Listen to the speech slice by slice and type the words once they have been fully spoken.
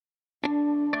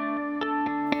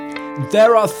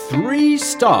There are 3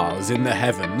 stars in the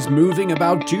heavens moving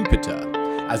about Jupiter,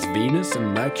 as Venus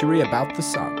and Mercury about the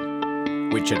Sun,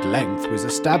 which at length was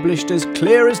established as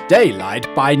clear as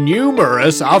daylight by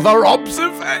numerous other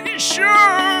observations.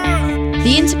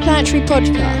 The Interplanetary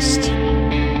Podcast.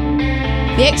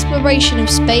 The exploration of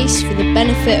space for the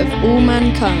benefit of all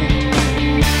mankind.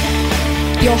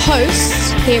 Your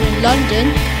hosts here in London,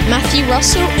 Matthew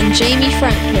Russell and Jamie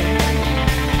Franklin.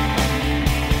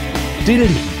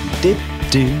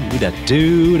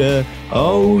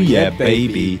 Oh yeah,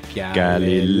 baby. Galileo.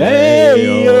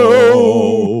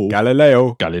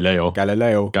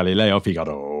 Galileo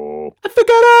Figaro.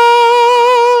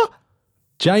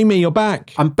 Jamie, you're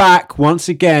back. I'm back once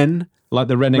again. Like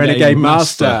the Renegade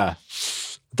Master.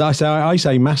 I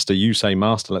say master, you say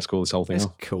master. Let's call this whole thing Let's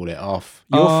off. call it off.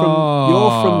 You're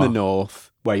from the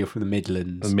north, where you're from the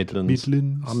Midlands. The Midlands.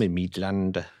 I'm in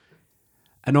Midland.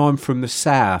 And I'm from the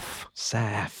south.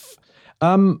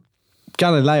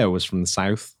 Galileo was from the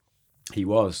south. He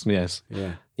was. Yes.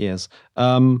 Yeah. Yes.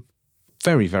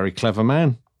 Very, very clever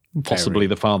man. Possibly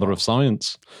the father of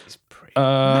science. It's pretty.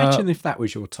 Imagine if that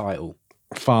was your title.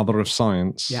 Father of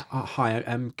science. Yeah. Hi.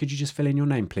 Could you just fill in your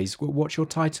name, please? What's your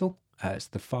title? It's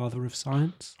the father of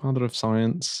science. Father of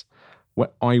science.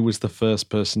 I was the first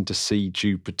person to see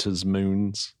Jupiter's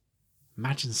moons.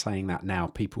 Imagine saying that now.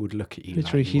 People would look at you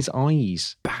Literally, like his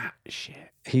eyes. batshit.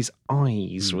 His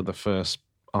eyes were the first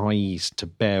eyes to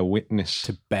bear witness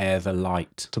To bear the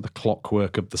light. to the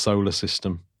clockwork of the solar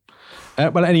system.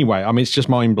 Well, anyway, I mean, it's just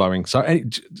mind-blowing. So,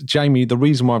 Jamie, the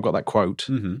reason why I've got that quote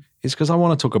is because I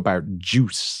want to talk about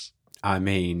juice. I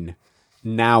mean,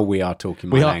 now we are talking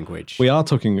my language. We are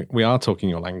talking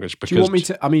your language. Because do you want me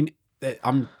to? I mean,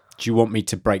 do you want me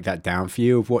to break that down for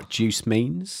you of what juice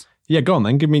means? Yeah, go on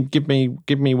then. Give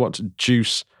me what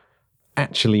juice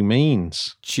actually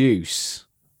means. Juice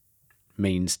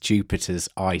means Jupiter's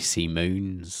icy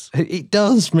moons. It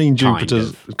does mean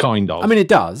Jupiter's kind of. I mean, it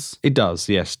does. It does,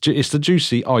 yes. It's the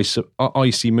juicy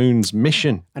icy moons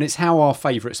mission. And it's how our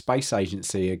favourite space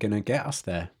agency are going to get us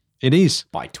there It is.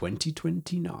 by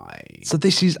 2029. So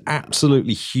this is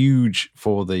absolutely huge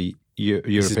for the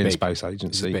European big. Space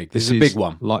Agency. This is a big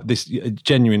one. Like this,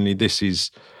 genuinely, this is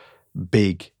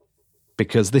big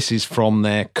because this is from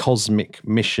their Cosmic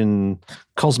Vision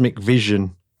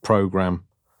program.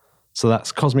 So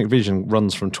that's Cosmic Vision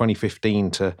runs from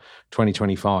 2015 to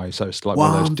 2025. So it's like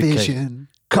one of those vision.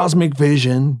 Cosmic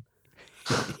Vision.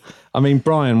 I mean,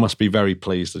 Brian must be very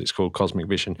pleased that it's called Cosmic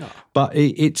Vision. Oh. But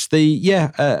it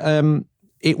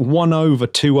won over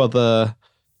two other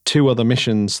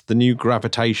missions: the New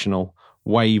Gravitational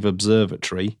Wave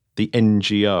Observatory, the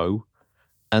NGO,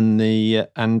 and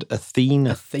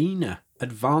Athena. Athena,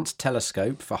 Advanced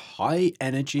Telescope for High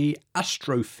Energy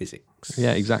Astrophysics.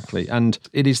 Yeah, exactly. And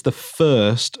it is the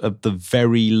first of the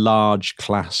very large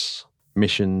class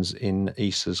missions in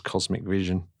ESA's Cosmic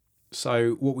Vision.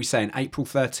 So what we saying, April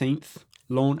 13th,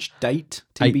 launch date,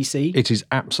 TBC? It is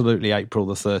absolutely April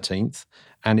the 13th,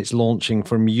 and it's launching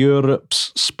from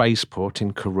Europe's spaceport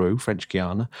in Kourou, French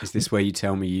Guiana. Is this where you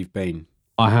tell me you've been?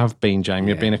 I have been,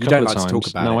 Jamie. I've been a couple of times. You don't like to talk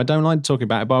about it? No, I don't like to talk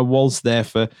about it, but I was there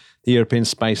for the European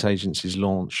Space Agency's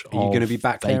launch. Are you going to be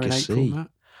back there in April,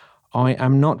 Matt? I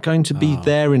am not going to be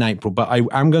there in April, but I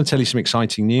am going to tell you some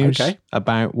exciting news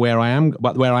about where I am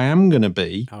going to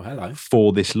be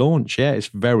for this launch. Yeah, it's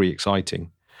very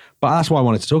exciting. But that's why I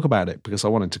wanted to talk about it, because I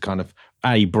wanted to kind of,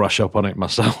 brush up on it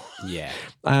myself. Yeah.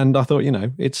 And I thought,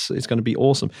 it's going to be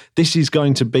awesome. This is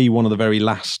going to be one of the very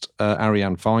last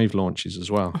Ariane 5 launches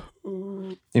as well.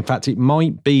 In fact, it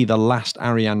might be the last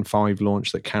Ariane 5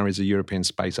 launch that carries a European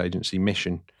Space Agency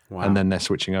mission. Wow. And then they're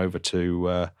switching over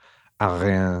to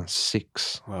Ariane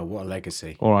 6. Well, what a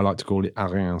legacy. Or I like to call it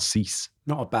Ariane 6.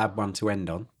 Not a bad one to end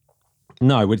on.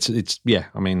 No, it's yeah,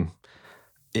 I mean...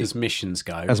 As missions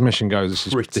go. As mission goes,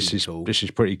 this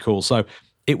is pretty cool. So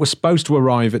it was supposed to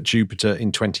arrive at Jupiter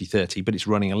in 2030, but it's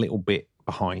running a little bit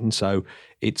behind. So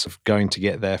it's going to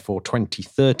get there for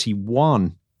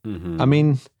 2031. Mm-hmm. I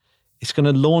mean, it's going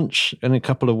to launch in a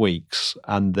couple of weeks,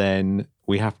 and then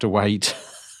we have to wait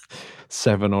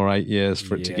 7 or 8 years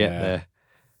for it to get there.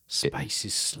 Space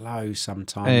is slow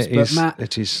sometimes. Matt,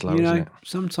 it is slow, isn't it?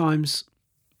 Sometimes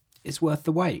it's worth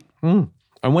the wait.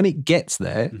 And when it gets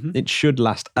there, it should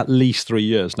last at least 3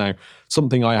 years. Now,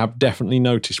 something I have definitely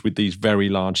noticed with these very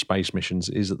large space missions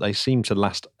is that they seem to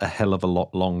last a hell of a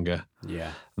lot longer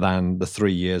than the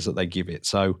 3 years that they give it.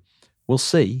 So we'll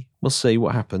see. We'll see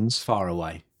what happens. Far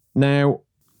away. Now,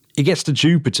 it gets to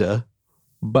Jupiter,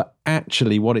 but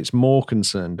actually what it's more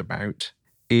concerned about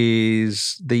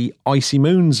is the icy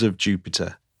moons of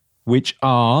Jupiter, which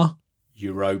are...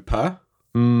 Europa.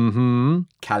 Mm-hmm.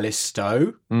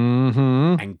 Callisto,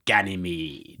 Mm-hmm. and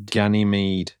Ganymede.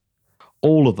 Ganymede.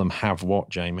 All of them have what,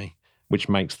 Jamie? Which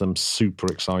makes them super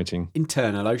exciting.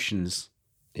 Internal oceans.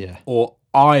 Yeah. Or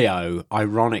Io,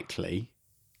 ironically.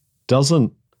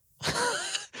 Doesn't.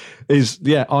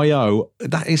 Io.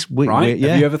 That is weird. Right? Yeah.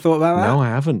 Have you ever thought about that? No, I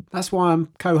haven't. That's why I'm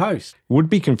co-host. Would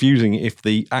be confusing if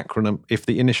the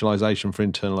initialization for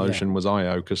internal ocean was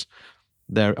Io, because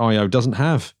their Io doesn't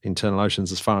have internal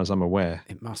oceans as far as I'm aware.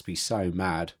 It must be so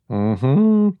mad.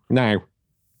 Mm-hmm. Now,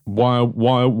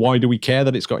 why do we care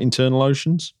that it's got internal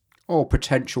oceans? Or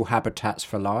potential habitats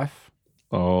for life.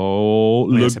 Oh,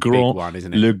 Well, it's a big one,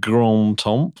 isn't it? Le Grand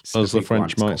Temp, It's as the big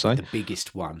French one. might It's got say. The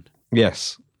biggest one.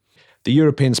 Yes. The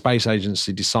European Space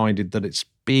Agency decided that its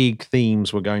big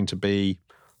themes were going to be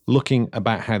looking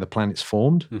about how the planet's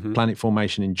formed, planet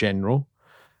formation in general,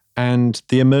 and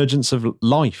the emergence of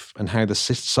life and how the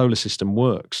solar system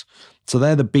works. So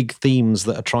they're the big themes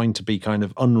that are trying to be kind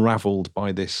of unraveled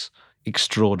by this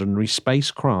extraordinary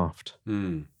spacecraft.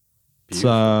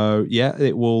 So, yeah,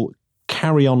 it will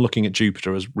carry on looking at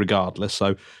Jupiter as regardless.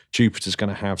 So Jupiter's going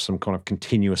to have some kind of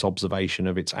continuous observation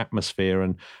of its atmosphere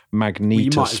and magnetosphere.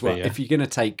 You might as well. If you're going to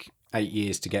take 8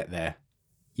 years to get there,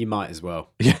 you might as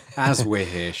well. Yeah. As we're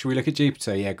here. Should we look at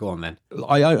Jupiter? Yeah, go on then.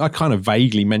 I kind of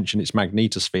vaguely mentioned its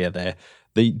magnetosphere there.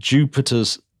 The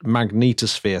Jupiter's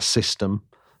magnetosphere system.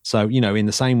 So, in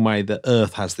the same way that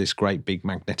Earth has this great big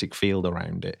magnetic field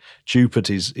around it,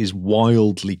 Jupiter is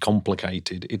wildly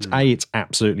complicated. It's it's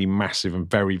absolutely massive and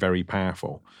very, very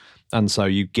powerful. And so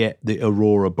you get the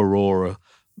Aurora Borealis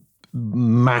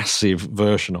massive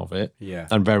version of it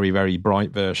and very, very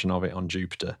bright version of it on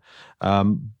Jupiter.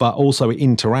 But also it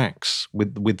interacts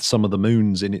with some of the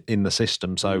moons in the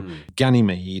system. So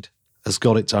Ganymede has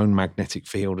got its own magnetic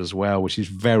field as well, which is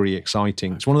very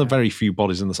exciting. It's one of the very few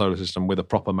bodies in the solar system with a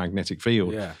proper magnetic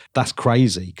field. Yeah. That's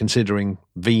crazy, considering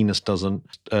Venus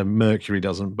doesn't, Mercury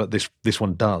doesn't, but this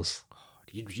one does.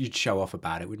 You'd show off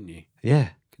about it, wouldn't you? Yeah,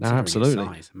 no, Considering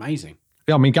absolutely. its size. Amazing.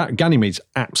 Yeah, I mean, Ganymede's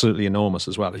absolutely enormous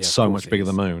as well. It's Yeah, so of much course it bigger is.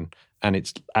 than the Moon, and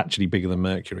it's actually bigger than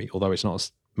Mercury, although it's not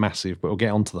as massive, but we'll get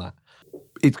onto that.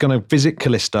 It's going to visit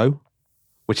Callisto,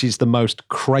 which is the most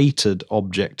cratered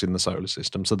object in the solar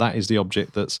system. So that is the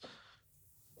object that's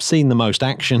seen the most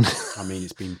action. I mean,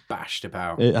 it's been bashed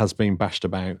about. It has been bashed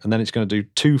about. And then it's going to do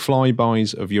 2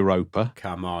 flybys of Europa.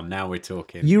 Come on, now we're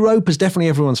talking. Europa's definitely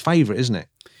everyone's favourite, isn't it?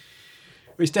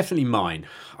 It's definitely mine.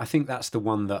 I think that's the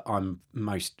one that I'm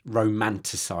most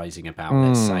romanticising about,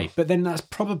 let's say. But then that's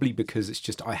probably because it's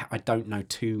just I don't know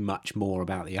too much more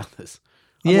about the others.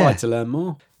 I'd like to learn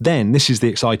more. Then, this is the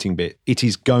exciting bit. It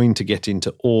is going to get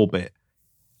into orbit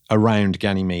around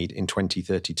Ganymede in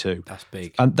 2032. That's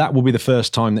big. And that will be the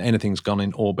first time that anything's gone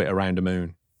in orbit around a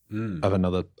moon of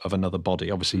another body.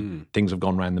 Obviously, things have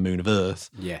gone around the moon of Earth,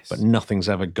 Yes. but nothing's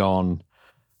ever gone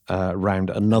around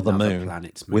another moon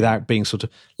planet's moon. without being sort of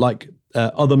like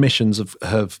other missions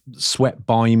have swept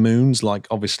by moons. Like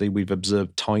obviously we've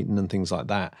observed Titan and things like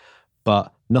that,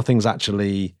 but nothing's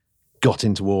actually got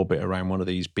into orbit around one of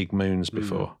these big moons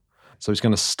before. So it's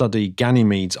going to study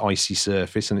Ganymede's icy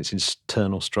surface and its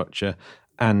internal structure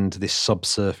and this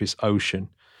subsurface ocean.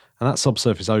 And that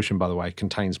subsurface ocean, by the way,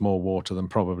 contains more water than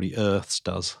probably Earth's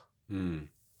does.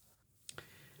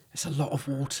 It's a lot of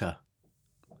water.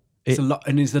 It's a lot,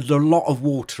 and there's a lot of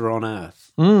water on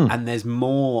Earth, and there's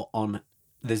more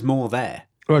there.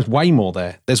 Well, there's way more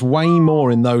there. There's way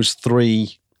more in those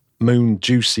 3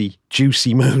 juicy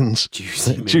moons.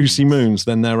 Juicy moons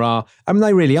than there are. I mean,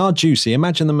 they really are juicy.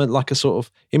 Imagine them like a sort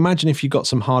of, imagine if you got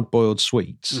some hard-boiled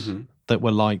sweets that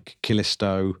were like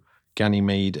Callisto,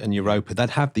 Ganymede and Europa.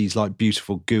 They'd have these like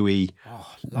beautiful gooey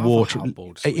water.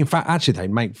 In fact, actually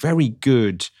they'd make very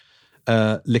good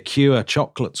liqueur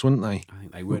chocolates, wouldn't they? I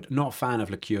think they would. Not a fan of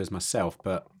liqueurs myself,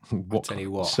 but I'll tell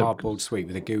you what, hard-boiled sweet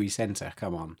with a gooey centre,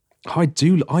 come on. I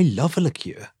love a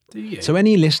liqueur. Do you? So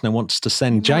any listener wants to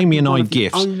send Jamie and I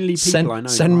gifts, only people I know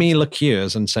send that me ask.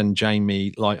 liqueurs and send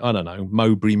Jamie, like, I don't know,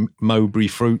 Mowbray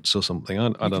fruits or something. I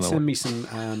don't know. Send me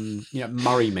some,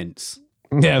 Murray mints.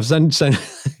 Yeah, send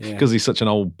because he's such an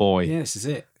old boy. Yeah, this is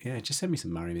it. Yeah, just send me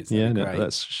some Murray mints. Yeah, That'd be no, great.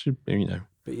 that's should be,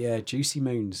 But yeah, Juicy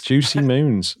Moons. Juicy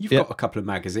Moons. You've Yeah, got a couple of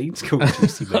magazines called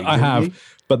Juicy Moons. I haven't you?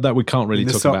 have, but that we can't really In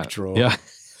the talk sock about. drawer. Yeah,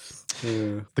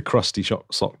 Yeah. the crusty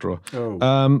sock drawer.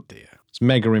 Oh, dear. It's a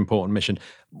mega important mission.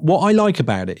 What I like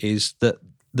about it is that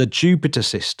the Jupiter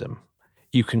system,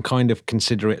 you can kind of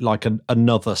consider it like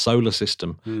another solar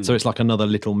system. So it's like another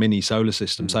little mini solar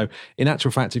system. So in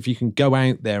actual fact, if you can go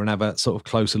out there and have a sort of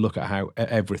closer look at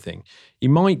everything, you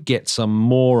might get some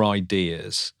more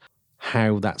ideas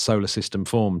how that solar system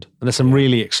formed. And there's some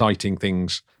really exciting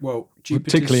things. Well,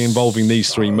 Jupiter's particularly involving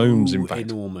these three moons, in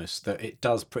fact. Enormous that it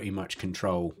does pretty much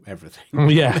control everything.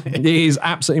 Yeah, it is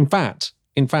absolutely.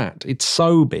 In fact, it's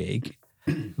so big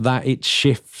that it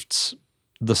shifts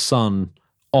the sun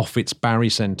off its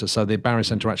barycenter, so the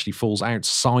barycenter actually falls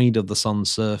outside of the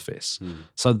sun's surface.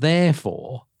 So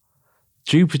therefore,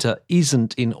 Jupiter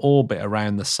isn't in orbit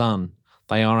around the sun.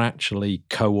 They are actually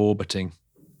co-orbiting.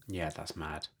 Yeah, that's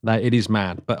mad. It is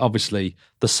mad, but obviously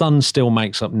the sun still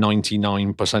makes up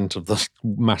 99% of the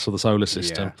mass of the solar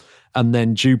system, and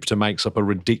then Jupiter makes up a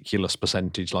ridiculous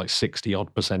percentage, like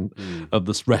 60-odd% of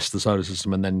the rest of the solar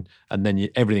system, and then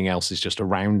everything else is just a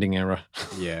rounding error.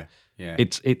 Yeah.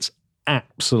 It's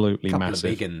absolutely Couple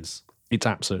massive. Of big uns. It's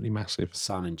absolutely massive.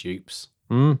 Sun and Jupes.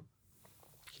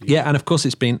 Yeah, and of course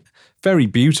it's been very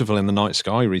beautiful in the night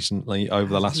sky recently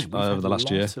over the last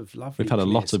year. We've had a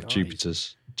lot of Jupiter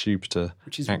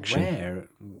which is action. rare,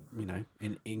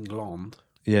 in England.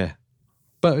 Yeah,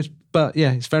 but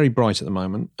yeah, it's very bright at the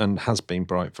moment and has been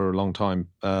bright for a long time.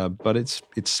 But it's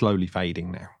slowly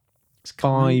fading now. It's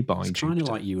bye, It's kind of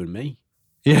like you and me.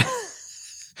 Yeah,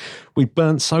 we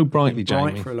burnt so brightly,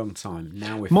 Bright Jamie. for a long time.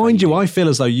 Now we're Mind you, fading. I feel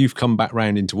as though you've come back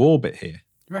round into orbit here.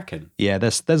 You reckon? Yeah,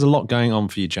 there's a lot going on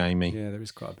for you, Jamie. Yeah, there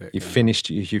is quite a bit. You finished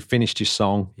your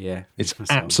song. Yeah, It's my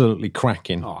song. absolutely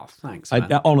cracking. Oh, thanks,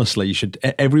 man. Honestly,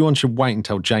 everyone should wait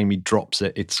until Jamie drops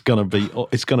it. It's gonna be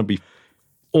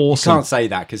awesome. You can't say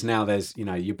that because now there's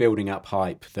you're building up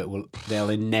hype they'll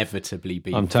inevitably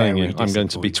be. I'm telling you, very I'm going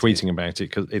to be disappointed. tweeting about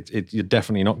it because you're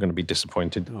definitely not going to be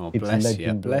disappointed. Oh, It's bless you,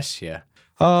 legendary. bless you.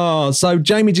 Oh, so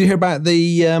Jamie, did you hear about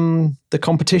the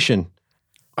competition?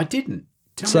 I didn't.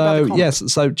 Tell me So about the comp.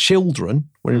 yes, so children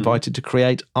were invited to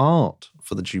create art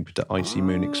for the Jupiter Icy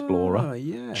Moon Explorer,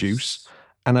 yes. JUICE,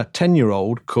 and a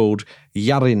 10-year-old called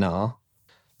Yarina,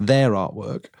 their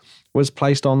artwork was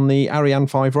placed on the Ariane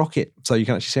 5 rocket, so you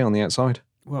can actually see it on the outside.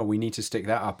 Well, we need to stick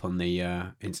that up on the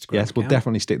Instagram. Yes, we'll account.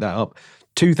 definitely stick that up.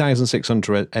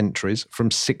 2,600 entries from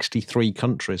 63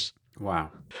 countries.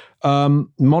 Wow.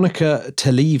 Monica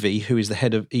Televi, who is the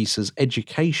head of ESA's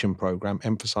education program,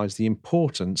 emphasised the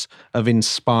importance of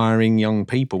inspiring young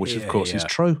people, which of course is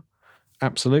true.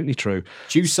 Absolutely true.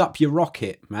 Juice up your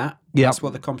rocket, Matt. Yep. That's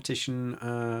what the competition.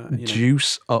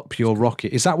 Juice up your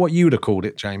rocket. Is that what you would have called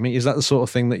it, Jamie? Is that the sort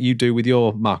of thing that you do with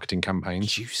your marketing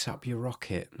campaigns? Juice up your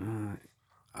rocket.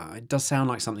 It does sound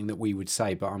like something that we would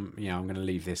say, but I'm going to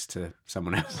leave this to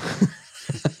someone else.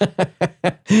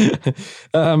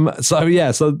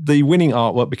 So the winning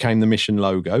artwork became the mission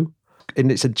logo,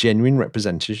 and it's a genuine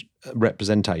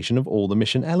representation of all the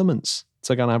mission elements.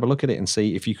 So go and have a look at it and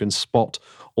see if you can spot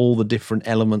all the different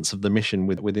elements of the mission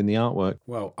within the artwork.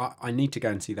 Well, I need to go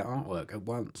and see that artwork at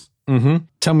once. Mm-hmm.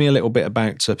 Tell me a little bit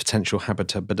about potential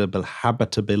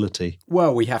habitability.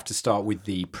 Well, we have to start with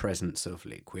the presence of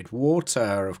liquid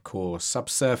water, of course.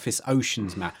 Subsurface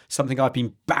oceans, Matt. Something I've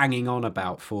been banging on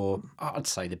about for, I'd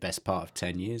say, the best part of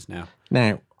 10 years now.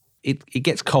 Now, it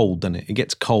gets cold, doesn't it? It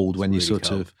gets cold when you really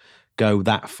sort of go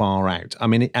that far out. I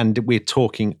mean, and we're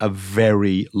talking a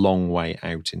very long way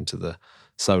out into the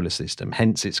solar system.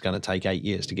 Hence, it's going to take 8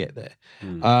 years to get there.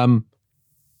 How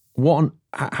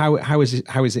is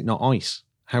it not ice?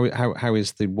 How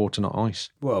is the water not ice?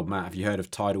 Well, Matt, have you heard of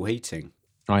tidal heating?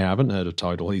 I haven't heard of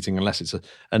tidal heating unless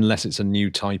it's a new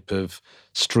type of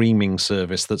streaming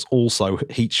service that's also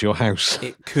heats your house.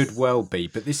 It could well be,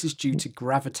 but this is due to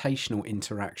gravitational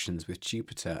interactions with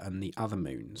Jupiter and the other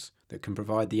moons that can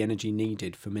provide the energy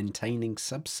needed for maintaining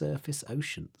subsurface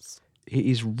oceans. It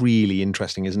is really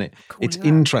interesting, isn't it? It's that.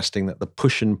 interesting that the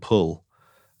push and pull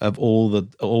of all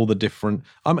the different.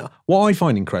 I mean, what I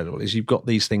find incredible is you've got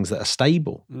these things that are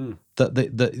stable,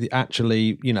 that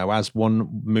actually, as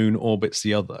one moon orbits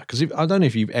the other. Because I don't know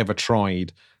if you've ever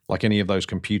tried like any of those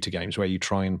computer games where you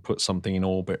try and put something in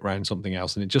orbit around something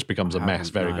else, and it just becomes a mess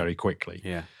very, very quickly.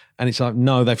 Yeah. And it's like,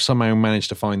 no, they've somehow managed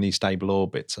to find these stable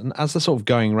orbits. And as they're sort of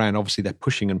going around, obviously they're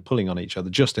pushing and pulling on each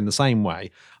other just in the same way.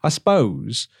 I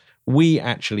suppose we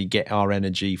actually get our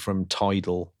energy from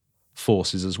tidal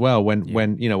forces as well.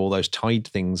 When all those tide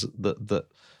things that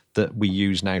we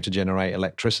use now to generate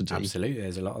electricity. Absolutely,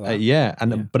 there's a lot of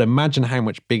that. But imagine how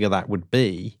much bigger that would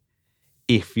be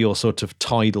if your sort of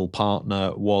tidal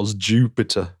partner was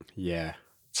Jupiter. Yeah.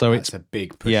 So That's a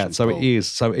big push and so pull. it is.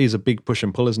 So it is a big push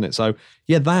and pull, isn't it? So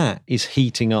yeah, that is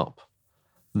heating up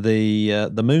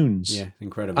the moons. Yeah,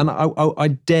 incredible. And I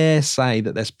dare say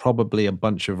that there's probably a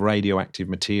bunch of radioactive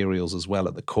materials as well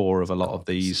at the core of a lot of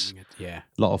these. Yeah.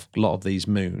 lot of these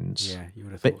moons. Yeah, you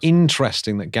would have But thought so.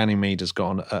 interesting that Ganymede has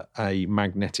got a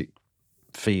magnetic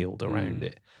field around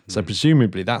it. So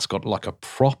presumably that's got like a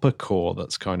proper core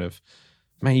that's kind of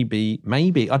maybe,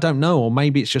 I don't know, or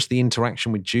maybe it's just the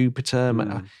interaction with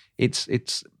Jupiter.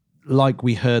 It's like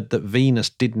we heard that Venus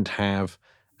didn't have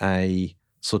a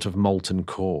sort of molten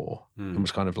core and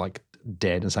was kind of like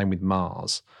dead, and same with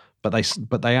Mars.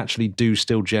 But they actually do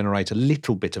still generate a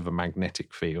little bit of a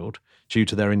magnetic field due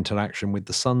to their interaction with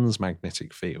the sun's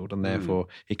magnetic field, and therefore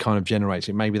it kind of generates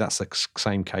it. Maybe that's the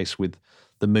same case with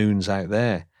the moons out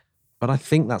there. But I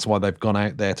think that's why they've gone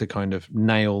out there to kind of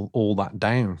nail all that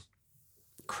down.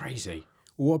 Crazy.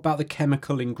 What about the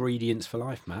chemical ingredients for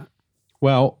life, Matt?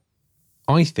 Well,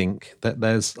 I think that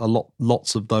there's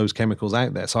lots of those chemicals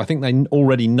out there. So I think they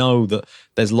already know that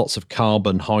there's lots of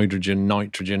carbon, hydrogen,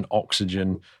 nitrogen,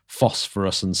 oxygen,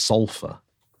 phosphorus, and sulfur.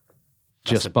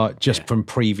 From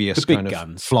previous kind of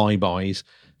flybys.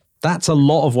 That's a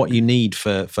lot of what you need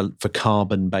for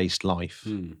carbon-based life.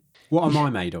 What am I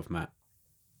made of, Matt?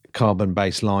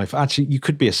 Carbon-based life. Actually, you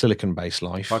could be a silicon-based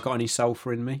life. Have I got any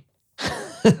sulfur in me?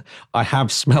 I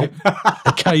have smelt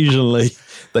occasionally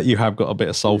that you have got a bit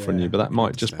of sulfur in you, but that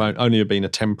might just only have been a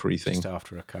temporary thing. Just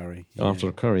after a curry. After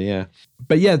a curry, yeah.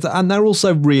 But yeah, and they're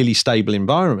also really stable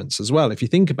environments as well. If you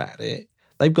think about it,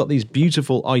 they've got these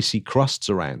beautiful icy crusts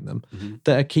around them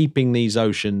that are keeping these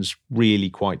oceans really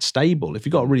quite stable. If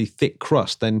you've got a really thick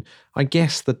crust, then I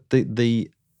guess that the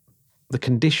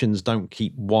conditions don't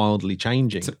keep wildly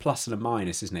changing. It's a plus and a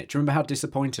minus, isn't it? Do you remember how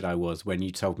disappointed I was when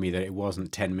you told me that it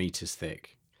wasn't 10 metres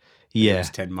thick? Yeah. It was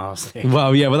 10 miles thick.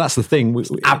 Well, yeah, well, that's the thing.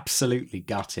 Absolutely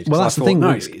gutted. Well, that's the thing.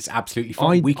 No, it's absolutely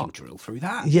fine. We can drill through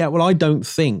that. Yeah, well, I don't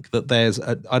think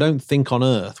that I don't think on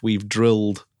Earth we've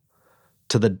drilled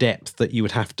to the depth that you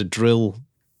would have to drill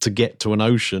to get to an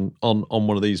ocean on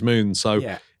one of these moons. So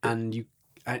yeah, and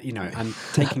and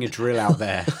taking a drill out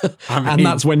there. And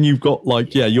that's when you've got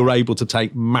you're able to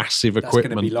take massive equipment.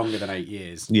 That's going to be longer than 8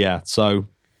 years. Yeah, so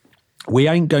we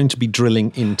ain't going to be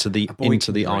drilling into the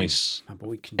ice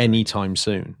anytime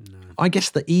soon. No. I guess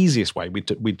the easiest way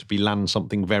would be land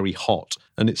something very hot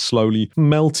and it slowly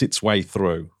melt its way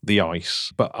through the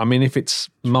ice. But I mean, if it's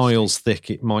miles thick,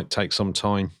 it might take some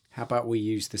time. How about we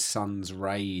use the sun's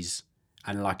rays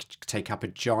and take up a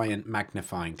giant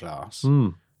magnifying glass?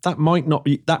 That might not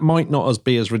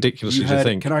be as ridiculous as you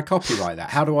think. Can I copyright that?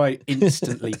 How do I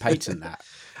instantly patent that?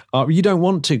 You don't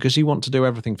want to, because you want to do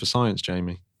everything for science,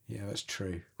 Jamie. Yeah, that's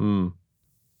true.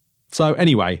 So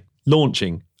anyway,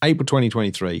 launching April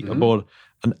 2023 aboard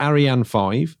an Ariane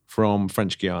 5 from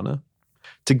French Guiana.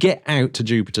 To get out to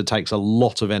Jupiter takes a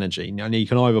lot of energy. Now, you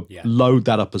can either load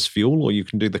that up as fuel, or you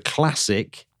can do the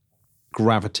classic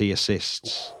gravity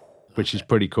assists, which is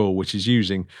pretty cool, which is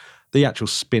using the actual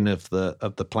spin of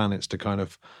the planets to kind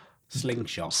of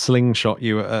slingshot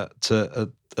you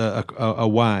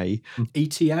away.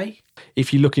 ETA?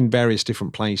 If you look in various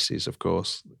different places, of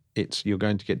course, you're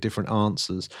going to get different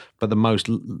answers. But the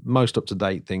most up to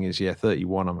date thing is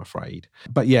 31, I'm afraid.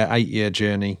 But 8-year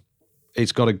journey.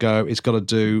 It's got to go. It's got to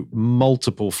do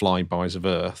multiple flybys of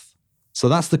Earth. So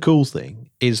that's the cool thing,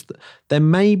 is that there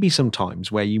may be some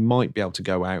times where you might be able to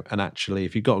go out and actually,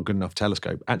 if you've got a good enough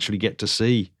telescope, actually get to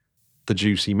see the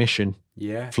Juicy mission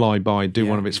fly by, do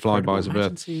one of its flybys of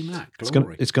Earth.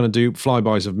 It's going to do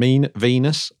flybys of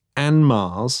Venus and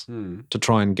Mars to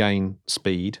try and gain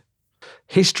speed.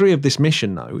 History of this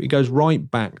mission, though, it goes right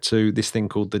back to this thing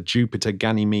called the Jupiter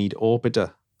Ganymede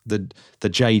Orbiter, the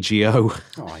JGO.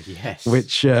 Oh, yes.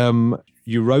 Which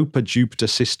Europa Jupiter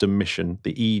System mission,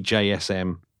 the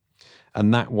EJSM,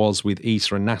 and that was with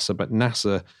ESA and NASA, but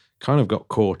NASA kind of got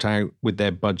caught out with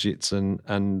their budgets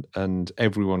and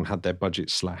everyone had their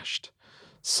budgets slashed.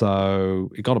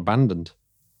 So it got abandoned.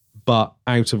 But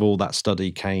out of all that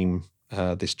study came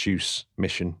this JUICE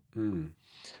mission,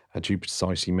 Jupiter's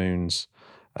icy moons.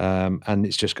 And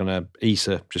it's just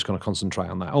ESA just going to concentrate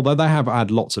on that. Although they have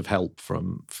had lots of help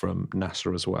from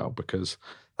NASA as well, because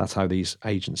that's how these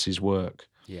agencies work.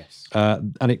 Yes.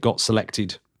 And it got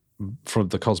selected from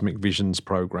the Cosmic Visions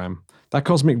program. That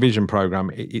Cosmic Vision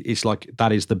program, it's like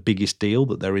that is the biggest deal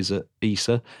that there is at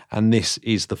ESA, and this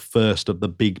is the first of the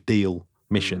big deal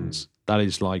missions. That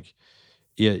is like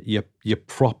your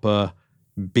proper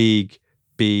big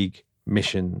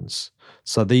missions.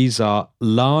 So these are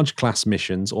large class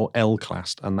missions, or L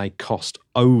class, and they cost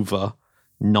over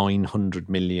 900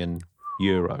 million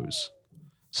euros.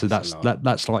 So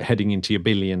that's like heading into your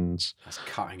billions. That's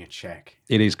cutting a check.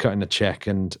 It is cutting a check,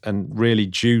 and really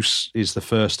JUICE is the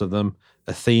first of them.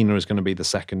 Athena is going to be the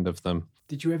second of them.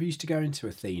 Did you ever used to go into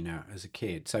Athena as a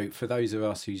kid? So for those of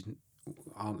us who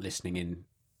aren't listening in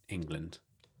England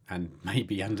and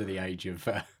maybe under the age of,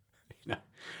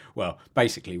 well,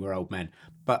 basically we're old men.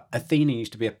 But Athena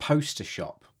used to be a poster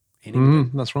shop in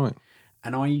England. That's right.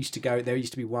 And I used to go, there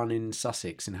used to be one in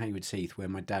Sussex in Haywards Heath where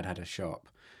my dad had a shop.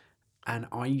 And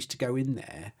I used to go in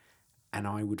there and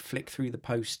I would flick through the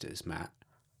posters, Matt.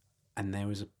 And there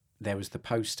was the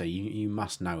poster, you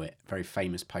must know it, very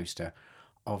famous poster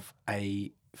of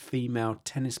a female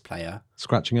tennis player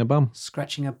Scratching her bum.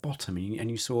 scratching her bottom.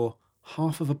 And you saw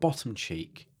half of a bottom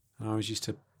cheek. And I always used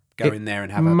to go in there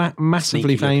and have a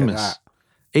massively sneaky look at famous. that.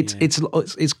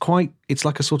 It's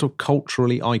like a sort of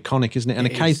culturally iconic, isn't it? And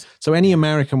It a case. is. So any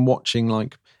American watching,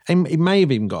 like, and it may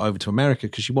have even got over to America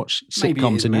because you watch Maybe it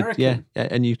sitcoms is and American.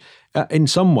 and you in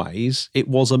some ways it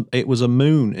was a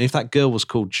moon. And if that girl was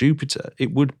called Jupiter,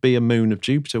 it would be a moon of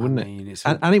Jupiter, wouldn't mean, it? it's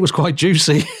And it was quite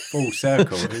juicy. Full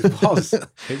circle. It was.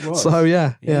 It was. So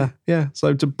yeah.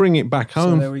 So to bring it back So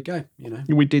home, there we go. You know.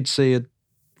 we did see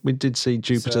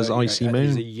Jupiter's So, you know, icy As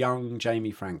moon. a young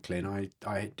Jamie Franklin,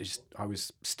 I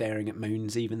was staring at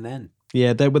moons even then.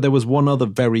 Yeah, there was one other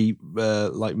very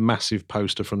like massive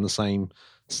poster from the same.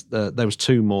 There was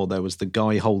two more. There was the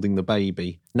guy holding the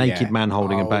baby, naked Yeah. man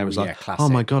holding a baby. It was Oh, like, yeah, oh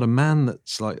my classic. god, a man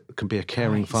that's like can be a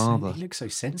caring father, He looks so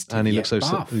sensitive. and he yet looks so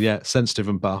buff. sensitive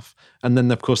and buff. And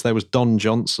then of course there was Don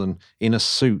Johnson in a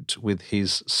suit with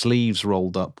his sleeves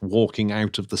rolled up, walking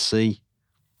out of the sea.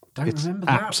 Don't It's remember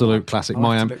that absolute one. classic.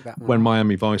 I'll have to Miami, look that one when up.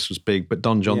 Miami Vice was big, but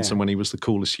Don Johnson Yeah. when he was the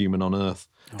coolest human on earth.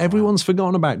 Oh, Everyone's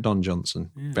forgotten about Don Johnson.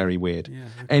 Very weird. Yeah,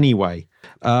 okay. Anyway,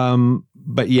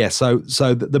 but yeah, so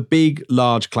the big,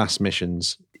 large class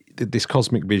missions, this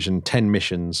Cosmic Vision, 10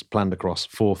 missions planned across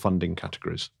 4 funding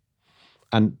categories.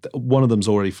 And one of them's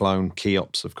already flown,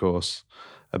 Cheops, of course,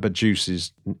 but Juice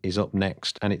is up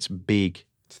next, and it's big.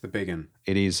 It's the big one.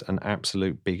 It is an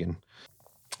absolute big one.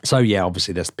 So yeah,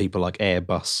 obviously there's people like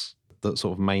Airbus, the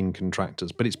sort of main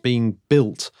contractors, but it's being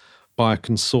built by a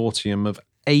consortium of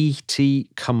 80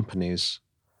 companies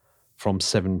from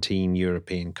 17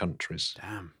 European countries,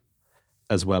 Damn.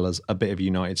 as well as a bit of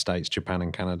United States, Japan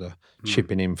and Canada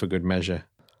chipping in for good measure.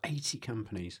 80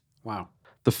 companies. Wow.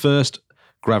 The first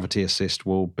gravity assist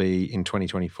will be in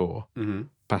 2024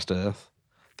 past Earth.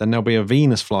 Then there'll be a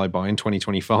Venus flyby in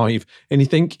 2025. And you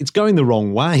think it's going the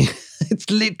wrong way. It's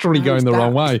literally No, going it's the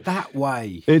wrong way. It's that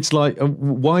way. It's like,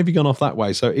 why have you gone off that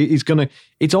way? So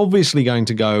it's obviously going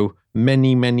to go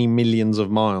many, many millions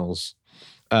of miles,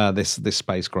 this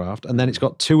spacecraft. And then it's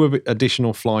got 2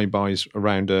 additional flybys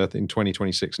around Earth in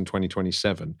 2026 and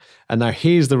 2027. And now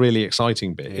here's the really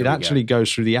exciting bit. It actually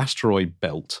goes through the asteroid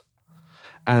belt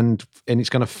and it's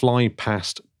going to fly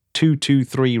past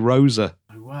 223 Rosa.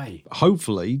 No way.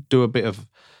 Hopefully do a bit of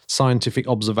scientific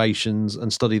observations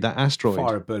and study that asteroid.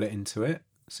 Fire a bullet into it.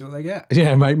 See what they get.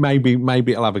 Yeah, maybe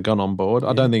it'll have a gun on board.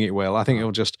 I don't think it will. I think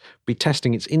it'll just be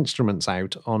testing its instruments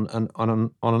out on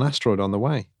an asteroid on the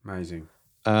way. Amazing.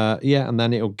 Yeah, and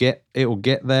then it'll get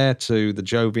there to the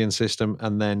Jovian system,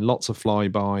 and then lots of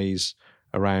flybys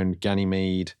around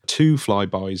Ganymede, 2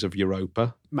 flybys of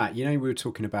Europa. Matt, you know we were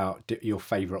talking about your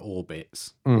favourite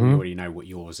orbits. Mm-hmm. We already know what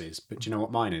yours is, but do you know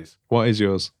what mine is? What is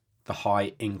yours? The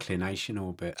high inclination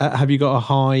orbit. Have you got a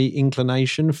high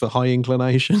inclination for high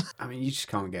inclination? I mean, you just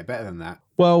can't get better than that.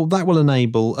 Well, that will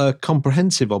enable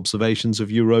comprehensive observations of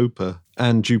Europa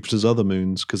and Jupiter's other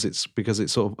moons because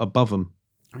it's sort of above them.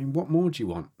 I mean, what more do you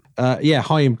want? Yeah,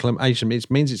 high inclination.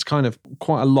 It means it's kind of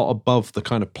quite a lot above the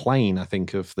kind of plane, I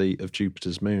think, of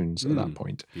Jupiter's moons at that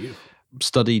point. Beautiful.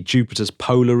 Study Jupiter's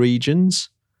polar regions,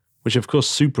 which of course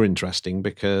super interesting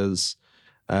because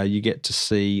you get to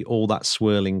see all that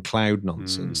swirling cloud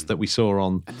nonsense that we saw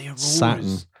on And the auroras.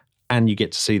 Saturn, and you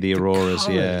get to see the auroras.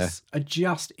 Yeah. Colours are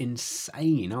just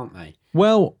insane, aren't they?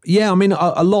 Well, yeah. I mean,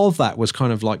 a lot of that was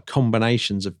kind of like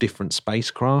combinations of different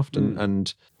spacecraft,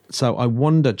 and so I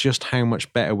wonder just how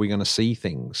much better we're going to see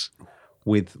things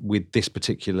with this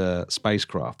particular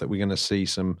spacecraft. That we're going to see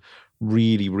some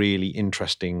really, really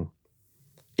interesting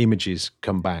images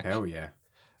come back. Hell yeah.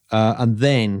 And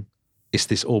then it's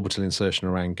this orbital insertion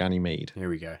around Ganymede. Here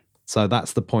we go. So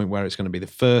that's the point where it's going to be the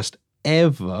first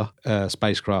ever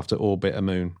spacecraft to orbit a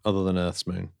moon other than Earth's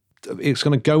moon. It's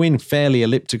going to go in fairly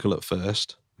elliptical at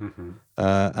first,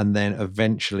 and then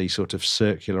eventually sort of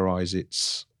circularize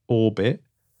its orbit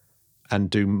and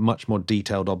do much more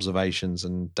detailed observations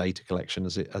and data collection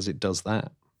as it does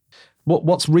that.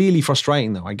 What's really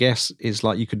frustrating though, I guess, is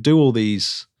like you could do all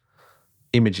these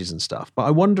images and stuff, but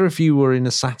I wonder if you were in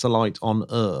a satellite on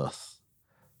Earth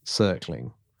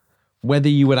circling, whether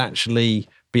you would actually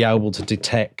be able to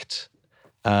detect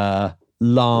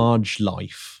large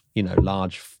life,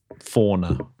 large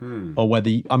fauna, or whether,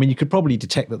 you could probably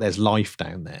detect that there's life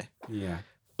down there. Yeah.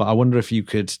 But I wonder if you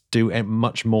could do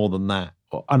much more than that.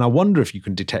 And I wonder if you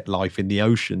can detect life in the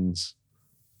oceans.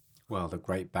 Well, the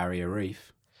Great Barrier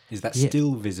Reef. Is that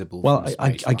still visible? Well, from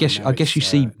I space? guess you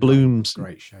see blooms.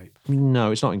 Great shape.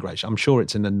 No, it's not in great shape. I'm sure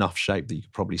it's in enough shape that you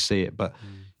could probably see it, but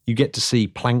you get to see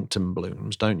plankton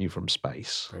blooms, don't you, from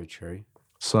space? Very true.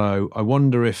 So I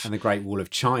wonder if... And the Great Wall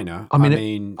of China. I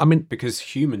mean, because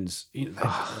humans,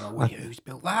 who's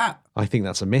built that? I think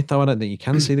that's a myth, though. I don't think you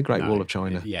can see the Great Wall of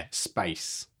China. Yeah,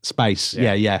 space. Space,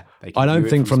 yeah. They can I don't view it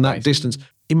think from that space. distance.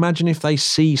 Imagine if they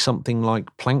see something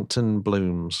like plankton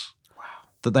blooms. Wow.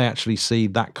 That they actually see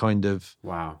that kind of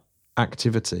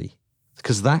activity,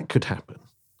 because that could happen.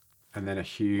 And then a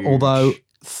huge... Although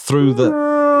through the...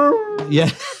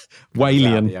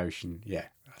 Walian. The ocean. Yeah,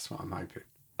 that's what I'm hoping.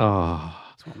 Oh.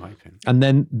 That's what I'm hoping.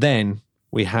 And then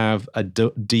we have a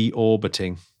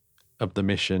deorbiting of the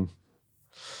mission.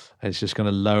 It's just going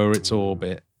to lower its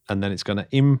orbit, and then it's going to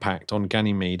impact on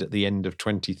Ganymede at the end of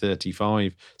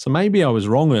 2035. So maybe I was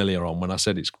wrong earlier on when I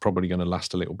said it's probably going to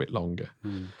last a little bit longer.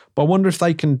 But I wonder if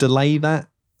they can delay that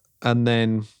and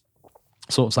then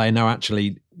sort of say, no,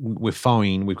 actually, we're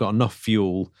fine. We've got enough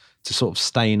fuel to sort of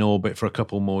stay in orbit for a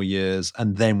couple more years,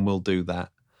 and then we'll do that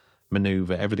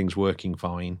maneuver. Everything's working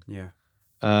fine. Yeah.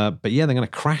 But yeah, they're going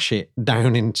to crash it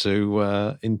down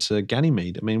into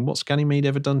Ganymede. I mean, what's Ganymede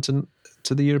ever done to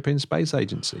the European Space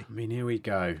Agency? I mean, here we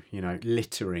go.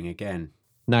 Littering again.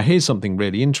 Now, here's something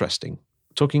really interesting.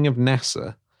 Talking of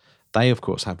NASA, they, of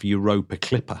course, have Europa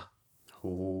Clipper.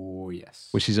 Oh, yes.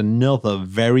 Which is another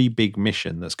very big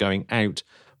mission that's going out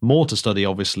more to study,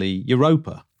 obviously,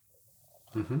 Europa.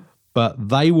 Mm-hmm. But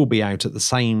they will be out at the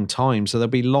same time. So there'll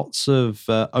be lots of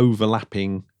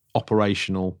overlapping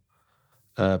operational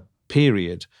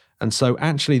period. And so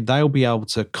actually they'll be able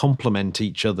to complement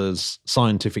each other's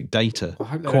scientific data. I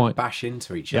hope they don't bash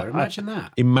into each other. Imagine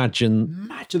that. Imagine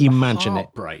the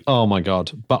it. Oh my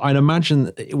God. But I'd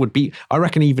imagine it would be, I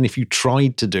reckon even if you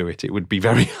tried to do it, it would be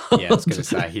very hard. Yeah, I was going to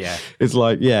say, yeah. It's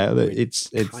like, it's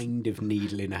kind of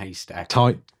needle in a haystack.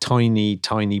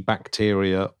 Tiny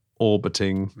bacteria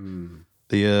orbiting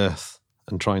the Earth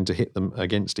and trying to hit them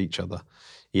against each other.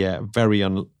 Yeah, very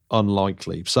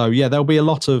unlikely. So yeah, there'll be a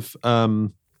lot of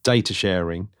data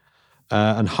sharing,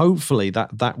 and hopefully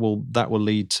that will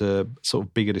lead to sort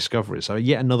of bigger discoveries. So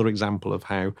yet another example of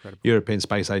how European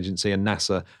Space Agency and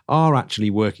NASA are actually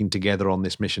working together on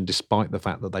this mission, despite the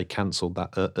fact that they cancelled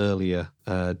that earlier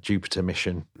Jupiter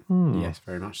mission. Yes,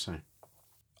 very much so.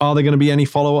 Are there going to be any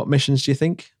follow-up missions, do you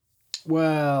think?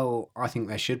 Well, I think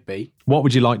there should be. What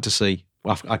would you like to see?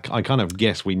 I kind of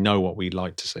guess we know what we'd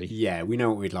like to see. Yeah, we know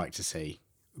what we'd like to see.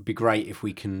 It'd be great if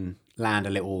we can land a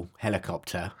little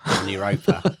helicopter on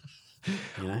Europa.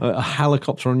 A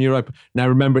helicopter on Europa. Now,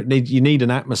 remember, you need an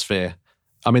atmosphere.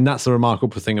 I mean, that's the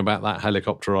remarkable thing about that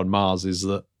helicopter on Mars is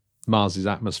that Mars's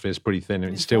atmosphere is pretty thin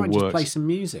and it still works. Just play some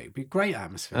music. It'd be a great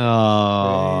atmosphere.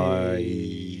 Oh,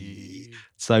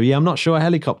 so yeah, I'm not sure a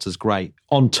helicopter's great.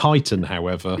 On Titan,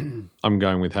 however, I'm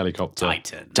going with helicopter.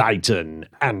 Titan,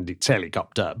 and it's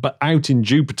helicopter. But out in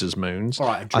Jupiter's moons, all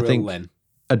right, a drill, I think then.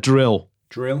 A drill.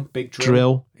 Big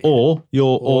drill. Or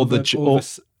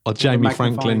Jamie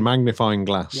Franklin magnifying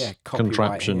glass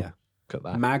contraption. Right, look at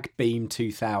that. Mag Beam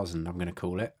 2000, I'm going to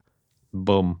call it.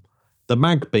 Boom. The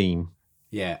Mag Beam.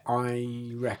 Yeah,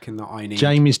 I reckon that I need...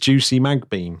 Jamie's Juicy Mag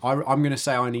Beam. I'm going to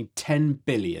say I need 10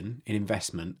 billion in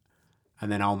investment, and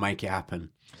then I'll make it happen.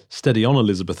 Steady on,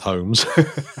 Elizabeth Holmes. I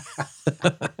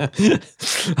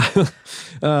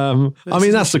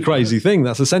mean, that's the crazy thing.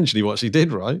 That's essentially what she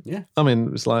did, right? Yeah. I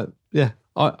mean, it's like, yeah,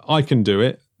 I can do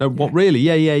it. No, what really?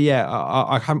 Yeah.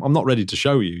 I'm not ready to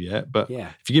show you yet, but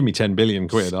if you give me 10 billion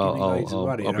quid,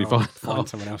 I'll be fine. Find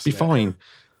someone else. Be fine.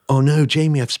 Oh no,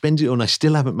 Jamie, I've spent it all and I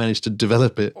still haven't managed to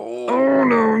develop it. Oh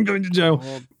no, I'm going to jail.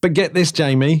 But get this,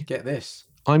 Jamie. Get this.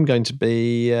 I'm going to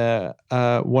be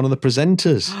one of the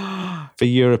presenters for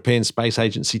European Space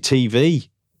Agency TV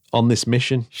on this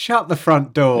mission. Shut the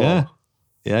front door.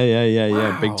 Yeah.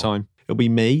 Wow. Big time. It'll be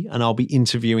me, and I'll be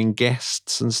interviewing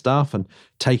guests and stuff and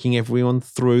taking everyone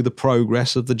through the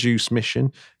progress of the JUICE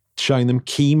mission, showing them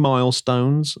key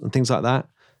milestones and things like that.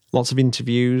 Lots of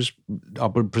interviews. I'll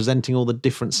be presenting all the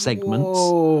different segments.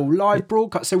 Oh, live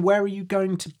broadcast. So where are you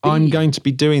going to be? I'm going to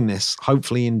be doing this,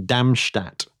 hopefully in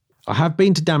Darmstadt. I have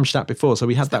been to Darmstadt before, so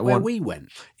we had that one. Where we went?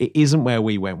 It isn't where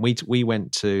we went. We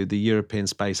went to the European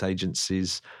Space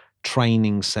Agency's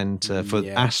training centre for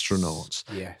astronauts.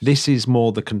 Yes. This is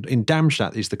more in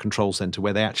Darmstadt is the control centre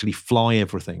where they actually fly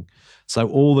everything. So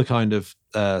all the kind of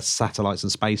satellites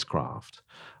and spacecraft,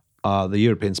 the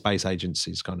European Space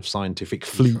Agency's kind of scientific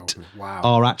fleet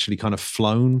are actually kind of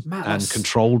flown and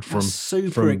controlled from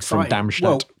Darmstadt.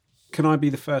 Well, can I be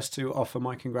the first to offer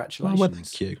my congratulations? Oh, well,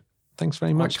 thank you. Thanks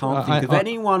very I much. can't think of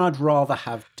anyone I'd rather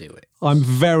have do it. I'm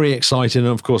very excited and,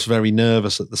 of course, very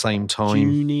nervous at the same Do time.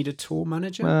 you need a tour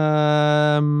manager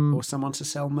or someone to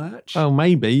sell merch? Oh,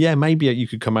 maybe. Yeah, maybe you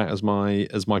could come out as my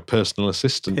personal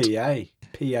assistant.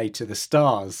 PA to the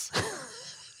stars.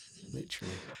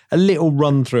 Literally. A little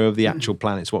run through of the actual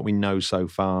planets, what we know so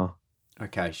far.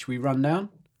 Okay, should we run down?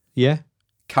 Yeah.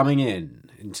 Coming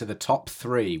into the top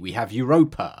 3, we have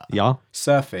Europa. Yeah.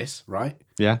 Surface, right?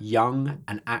 Yeah. Young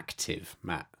and active,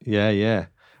 Matt. Yeah.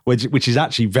 Which is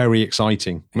actually very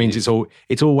exciting. It means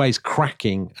it's always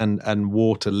cracking and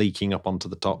water leaking up onto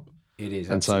the top. It is,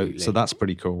 and absolutely. so that's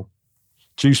pretty cool.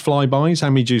 Juice flybys? How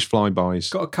many juice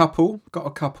flybys? Got a couple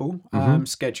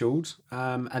scheduled.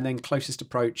 And then closest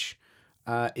approach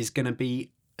is going to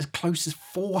be as close as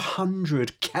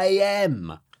 400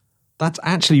 km. That's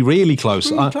actually really close.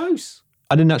 Really close.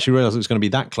 I didn't actually realise it was going to be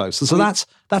that close. So that's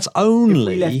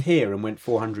only... If we left here and went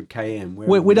 400 km...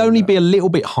 We'd only be a little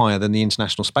bit higher than the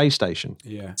International Space Station.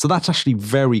 Yeah. So that's actually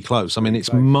very close. I mean,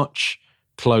 it's much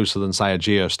closer than, say, a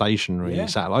geostationary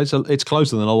satellite. So it's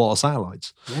closer than a lot of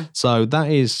satellites. Yeah. So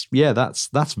that's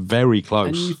very close.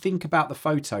 And you think about the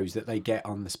photos that they get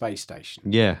on the space station.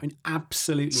 Yeah. I mean,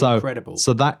 absolutely incredible.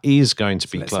 So that is going to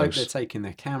be let's close. hope they're taking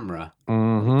their camera.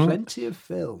 Mm-hmm. Plenty of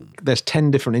film. There's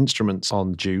 10 different instruments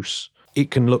on JUICE. It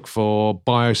can look for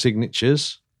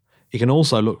biosignatures. It can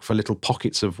also look for little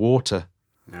pockets of water,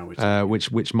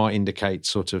 which might indicate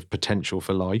sort of potential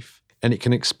for life. And it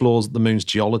can explore the moon's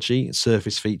geology,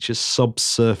 surface features,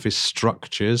 subsurface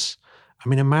structures. I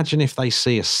mean, imagine if they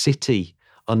see a city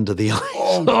under the ice.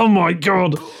 Oh my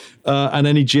God. And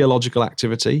any geological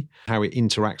activity, how it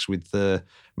interacts with the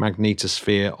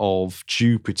magnetosphere of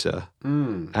Jupiter,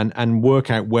 and work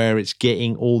out where it's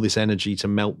getting all this energy to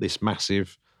melt this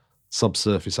massive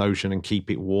subsurface ocean and keep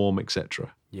it warm,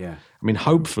 etc. Yeah. I mean,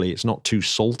 hopefully it's not too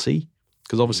salty,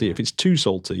 because obviously if it's too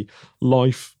salty,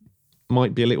 life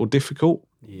might be a little difficult.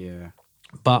 Yeah.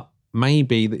 But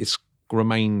maybe it's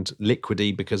remained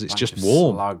liquidy because it's just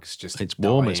warm. Slugs just it's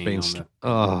warm. It's been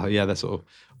that's sort of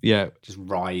just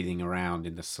writhing around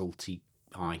in the salty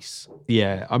ice.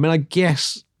 Yeah. I mean, I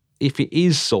guess if it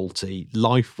is salty,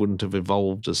 life wouldn't have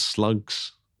evolved as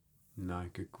slugs. No,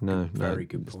 very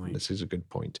good point. This is a good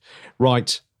point.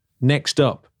 Right, next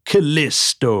up,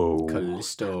 Callisto.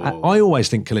 I always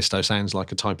think Callisto sounds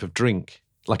like a type of drink,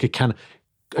 like a can.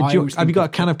 Have you got a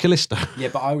can of Callisto? Yeah,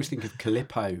 but I always think of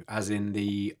Calippo as in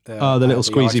the little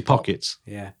squeezy pockets.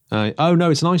 Yeah. Oh no,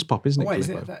 it's an ice pop, isn't it? Wait, is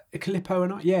it a Calippo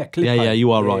and yeah, Calippo. Yeah,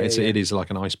 you are right. It is like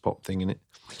an ice pop thing, isn't it?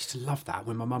 I used to love that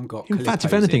when my mum got. In fact,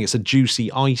 if anything, it's a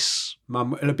juicy ice.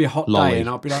 Mum, it'll be a hot lolly. day, and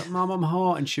I'll be like, "Mum, I'm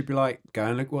hot," and she'd be like, "Go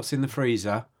and look what's in the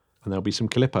freezer." And there'll be some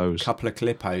Calippos. Couple of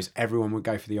Calippos. Everyone would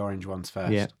go for the orange ones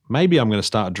first. Yeah, maybe I'm going to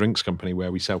start a drinks company where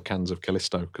we sell cans of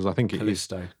Callisto, because I think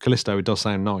Callisto. It does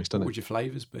sound nice, doesn't it? What would your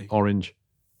flavours be? Orange.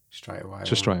 Straight away.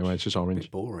 Just straight away. It's just orange. A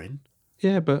bit boring.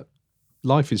 Yeah, but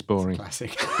life is boring.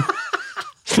 Classic.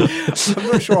 I'm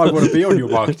not sure I want to be on your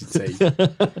marketing team.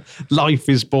 Life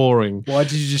is boring. Why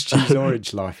did you just choose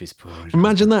orange? Life is boring.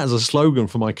 Imagine that as a slogan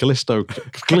for my Callisto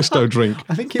drink.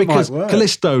 I think it might work.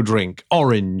 Callisto drink,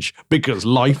 orange, because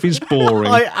life is boring.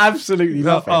 I absolutely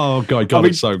love it. Oh, God,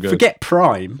 it's so good. Forget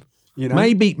Prime. You know?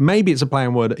 Maybe it's a play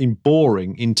on word in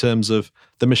boring in terms of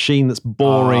the machine that's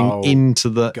boring into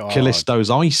the Callisto's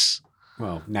ice.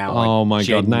 Well, now. Oh my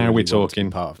God! Now we're talking.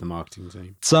 Part of the marketing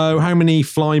team. So, how many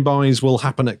flybys will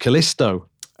happen at Callisto?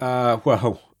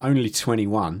 Well, only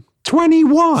 21.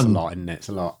 21. It's a lot, isn't it? It's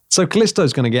a lot. So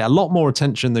Callisto's going to get a lot more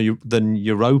attention than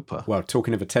Europa. Well,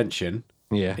 talking of attention,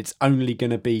 yeah, it's only going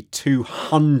to be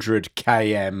 200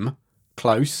 km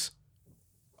close.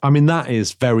 I mean, that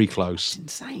is very close.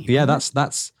 It's insane. Yeah, that's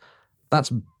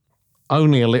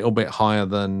only a little bit higher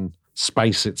than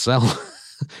space itself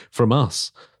from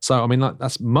us. So, I mean,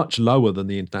 that's much lower than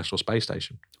the International Space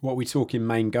Station. What are we talking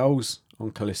main goals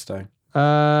on Callisto?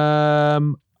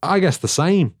 I guess the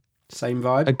same. Same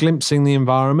vibe? A glimpsing the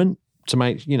environment to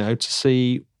make,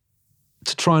 to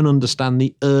try and understand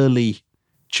the early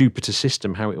Jupiter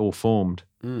system, how it all formed.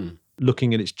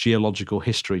 Looking at its geological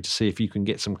history to see if you can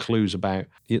get some clues about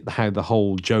how the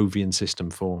whole Jovian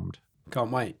system formed. Can't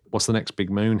wait. What's the next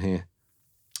big moon here?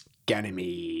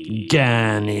 Ganymede.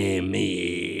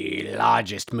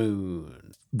 Largest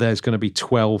moon. There's going to be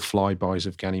 12 flybys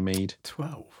of Ganymede.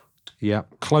 12? Yeah.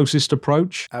 Closest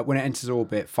approach? When it enters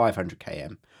orbit, 500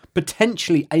 km.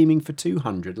 Potentially aiming for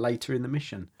 200 later in the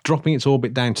mission. Dropping its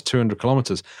orbit down to 200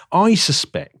 kilometres. I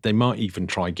suspect they might even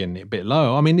try getting it a bit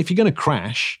low. I mean, if you're going to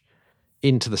crash,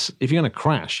 if you're going to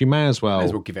crash, you may as well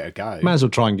give it a go. May as well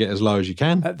try and get as low as you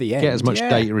can at the end. Get as much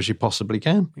data as you possibly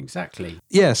can. Exactly.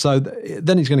 Yeah. So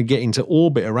then it's going to get into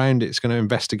orbit around it. It's going to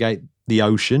investigate the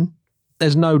ocean.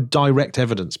 There's no direct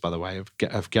evidence, by the way, of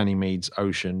Ganymede's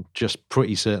ocean. Just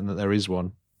pretty certain that there is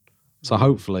one. So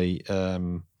hopefully,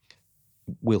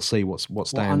 we'll see what's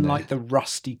down there. Unlike the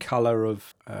rusty colour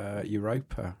of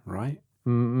Europa, right?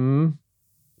 Mm-hmm.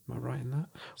 Am I right in that?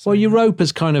 Well,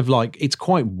 Europa's kind of like, it's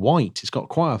quite white. It's got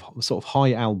quite a sort of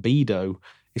high albedo.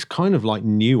 It's kind of like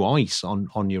new ice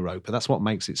on Europa. That's what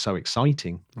makes it so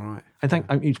exciting. Right. I think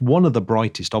it's one of the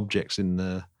brightest objects in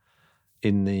the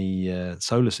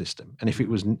solar system. And if it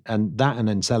was, and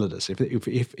Enceladus,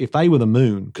 if they were the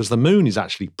moon, because the moon is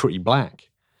actually pretty black,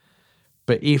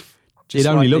 but if it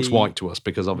only looks white to us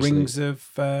because obviously rings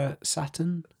of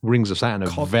Saturn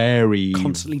are very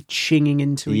constantly chinging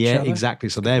into each other. Yeah, exactly.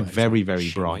 So they're very, very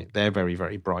bright. They're very,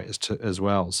 very bright as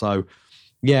well. So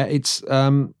yeah, it's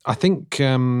I think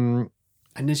and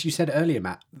as you said earlier,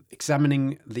 Matt,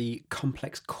 examining the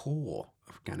complex core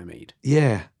of Ganymede.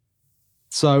 Yeah.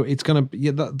 So it's going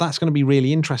to that's going to be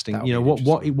really interesting.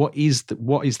 What is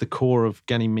the core of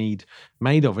Ganymede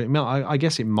made of? I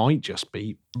guess it might just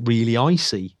be really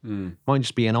icy. Might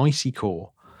just be an icy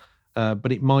core,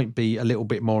 but it might be a little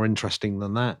bit more interesting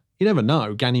than that. You never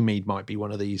know. Ganymede might be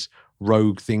one of these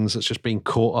rogue things that's just been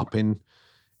caught up in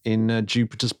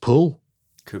Jupiter's pull.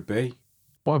 Could be.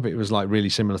 What if it was like really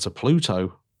similar to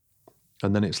Pluto,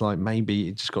 and then it's like maybe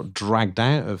it just got dragged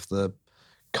out of the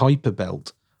Kuiper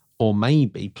belt. Or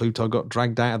maybe Pluto got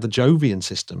dragged out of the Jovian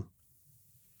system.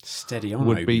 Steady on,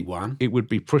 Obi-Wan. It would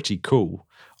be pretty cool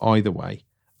either way.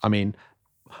 I mean,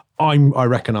 I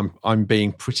reckon I'm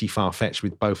being pretty far-fetched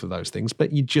with both of those things,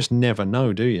 but you just never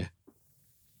know, do you?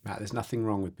 Matt, there's nothing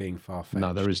wrong with being far-fetched.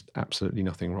 No, there is absolutely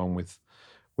nothing wrong with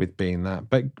being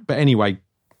that. But anyway,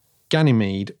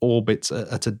 Ganymede orbits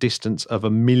at a distance of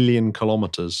 1 million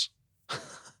kilometers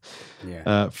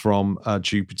from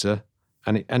Jupiter.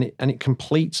 And it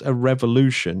completes a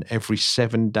revolution every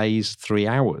 7 days, 3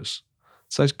 hours.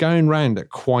 So it's going round at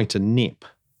quite a nip.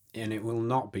 And it will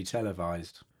not be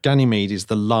televised. Ganymede is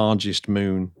the largest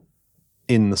moon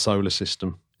in the solar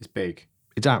system. It's big.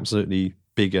 It's absolutely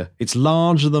bigger. It's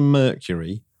larger than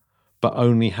Mercury, but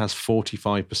only has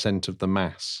 45% of the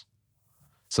mass.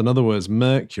 So in other words,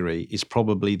 Mercury is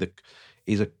probably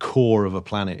is a core of a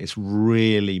planet. It's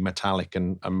really metallic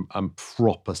and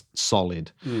proper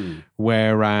solid.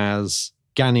 Whereas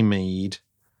Ganymede,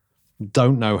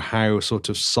 don't know how sort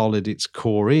of solid its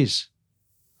core is.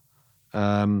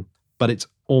 But it's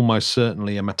almost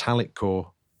certainly a metallic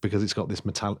core because it's got this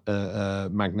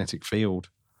magnetic field.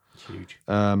 Huge.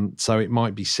 So it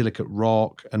might be silicate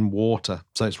rock and water.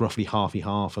 So it's roughly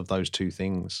half of those two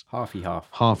things. Half.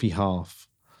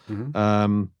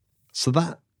 Mm-hmm. So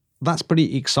that's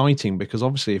pretty exciting because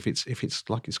obviously if it's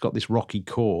like it's got this rocky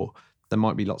core, there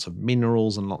might be lots of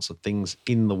minerals and lots of things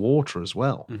in the water as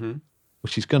well,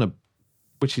 which is gonna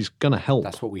help.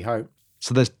 That's what we hope.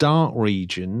 So there's dark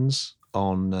regions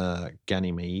on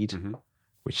Ganymede,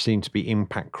 which seem to be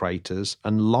impact craters,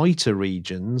 and lighter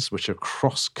regions which are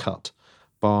cross-cut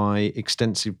by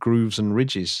extensive grooves and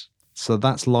ridges. So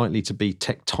that's likely to be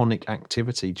tectonic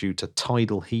activity due to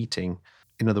tidal heating.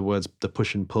 In other words, the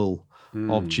push and pull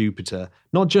of Jupiter,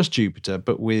 not just Jupiter,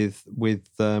 but with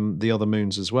the other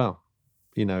moons as well.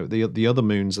 You know, the other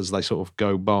moons as they sort of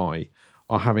go by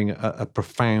are having a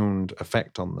profound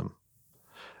effect on them.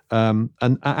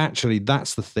 And actually,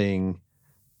 that's the thing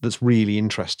that's really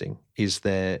interesting. Is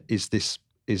this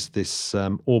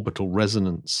orbital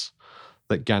resonance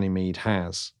that Ganymede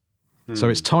has? So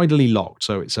it's tidally locked.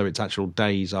 So its actual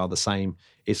days are the same.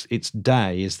 Its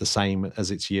day is the same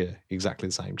as its year, exactly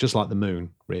the same, just like the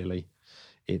moon, really.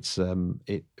 It's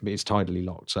tidally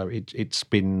locked, so it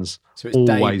spins. So its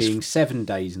day being 7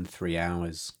 days and 3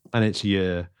 hours, and its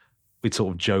year, it's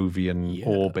sort of Jovian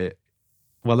orbit.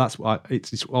 Well, that's why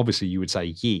it's obviously you would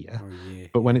say year,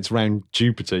 but when it's around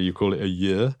Jupiter, you call it a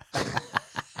year,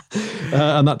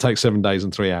 and that takes 7 days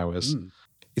and 3 hours.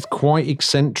 It's quite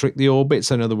eccentric, the orbit.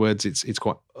 So in other words, it's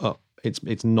quite up.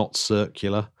 It's not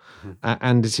circular,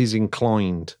 and it is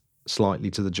inclined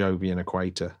slightly to the Jovian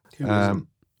equator.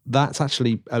 That's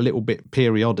actually a little bit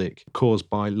periodic, caused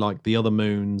by like the other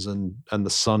moons and the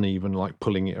sun even like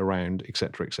pulling it around,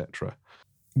 etc., etc.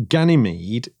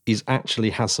 Ganymede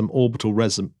has some orbital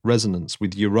resonance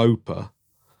with Europa.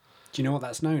 Do you know what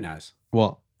that's known as?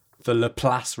 What? The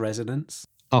Laplace resonance.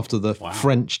 After the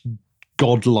French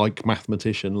godlike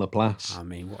mathematician Laplace. I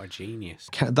mean, what a genius.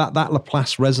 That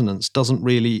Laplace resonance doesn't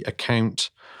really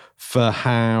account for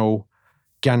how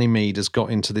Ganymede has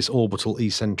got into this orbital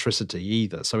eccentricity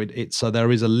either. So so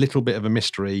there is a little bit of a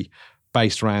mystery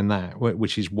based around that,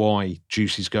 which is why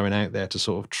JUICE is going out there to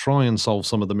sort of try and solve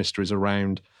some of the mysteries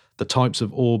around the types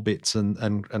of orbits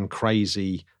and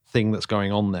crazy thing that's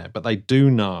going on there. But they do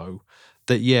know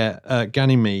that,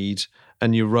 Ganymede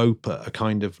and Europa are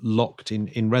kind of locked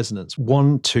in resonance.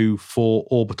 1-2-4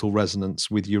 orbital resonance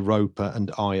with Europa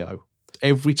and Io.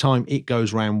 Every time it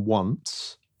goes round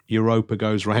once, Europa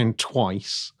goes round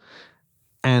twice,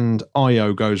 and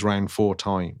Io goes round 4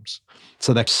 times.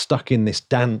 So they're stuck in this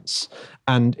dance,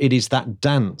 and it is that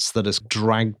dance that has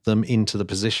dragged them into the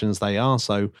positions they are.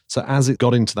 So as it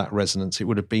got into that resonance, it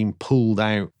would have been pulled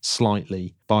out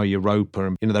slightly by Europa.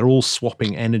 And, they're all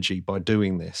swapping energy by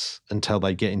doing this until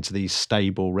they get into these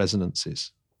stable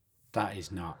resonances. That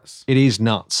is nuts. It is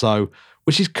nuts. So,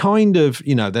 which is kind of,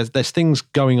 there's things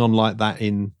going on like that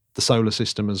in the solar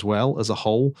system as well as a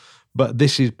whole. But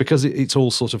this is because it's all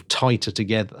sort of tighter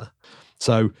together.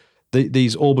 So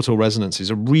these orbital resonances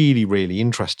are really, really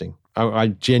interesting. I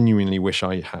genuinely wish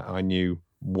I knew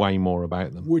way more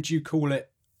about them. Would you call it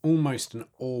almost an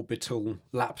orbital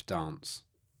lap dance?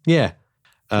 Yeah.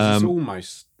 It's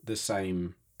almost the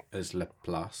same as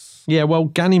Laplace. Yeah, well,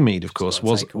 Ganymede, of course,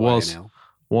 was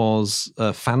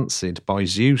fancied by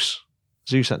Zeus.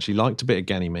 Zeus actually liked a bit of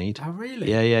Ganymede. Oh,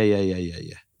 really?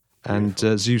 Yeah. And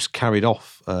Zeus carried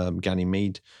off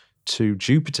Ganymede to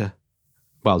Jupiter.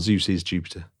 Well, Zeus is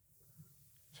Jupiter.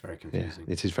 It's very confusing.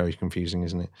 Yeah, it is very confusing,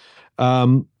 isn't it?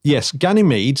 Yes,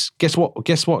 Ganymede. Guess what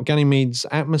Ganymede's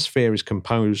atmosphere is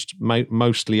composed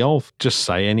mostly of? Just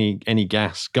say any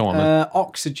gas. Go on.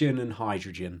 Oxygen and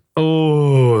hydrogen.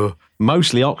 Oh,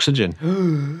 mostly oxygen.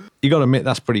 You got to admit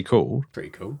that's pretty cool.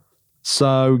 Pretty cool.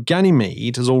 So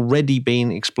Ganymede has already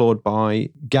been explored by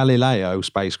Galileo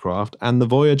spacecraft and the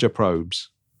Voyager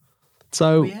probes.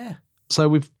 So, so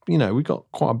we've got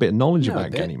quite a bit of knowledge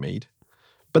about Ganymede.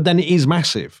 But then it is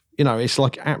massive. It's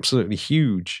like absolutely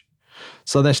huge.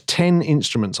 So there's 10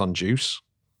 instruments on JUICE.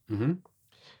 Mm-hmm.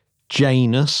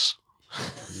 Janus.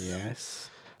 Yes.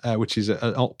 Which is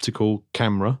an optical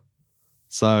camera.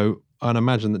 So I'd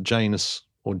imagine that Janus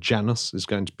is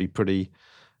going to be pretty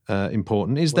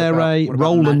important. Is there a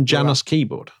Roland Janus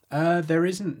keyboard? There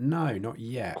isn't. No, not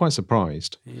yet. Quite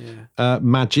surprised. Yeah.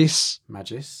 Magis.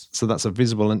 So that's a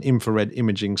visible and infrared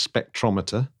imaging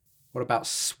spectrometer. What about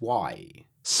SWI?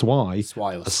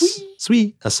 SWI or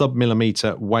SWI? A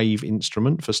sub-millimeter wave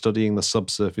instrument for studying the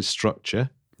subsurface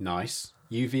structure. Nice.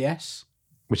 UVS?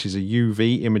 Which is a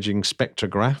UV imaging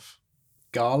spectrograph.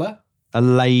 Gala? A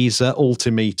laser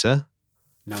altimeter.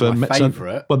 My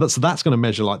favourite. Well, that's going to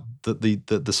measure like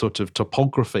the sort of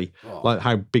topography, like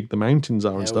how big the mountains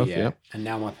are and stuff. Yeah. And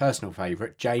now my personal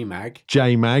favourite, JMAG.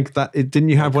 JMAG. Didn't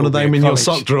you have one of them in your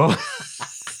sock drawer?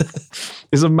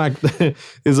 is a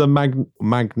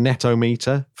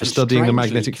magnetometer for studying the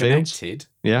magnetic fields.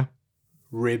 Yeah.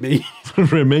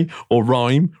 RIMI or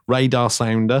RIME, radar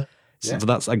sounder. So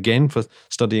that's again for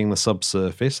studying the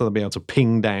subsurface. So they'll be able to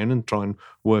ping down and try and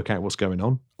work out what's going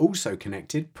on. Also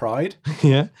connected, Pride.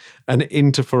 Yeah. An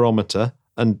interferometer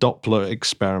and Doppler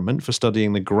experiment for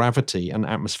studying the gravity and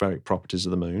atmospheric properties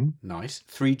of the moon. Nice.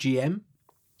 3GM.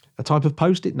 A type of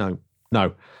post-it note.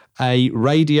 No. A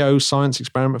radio science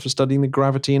experiment for studying the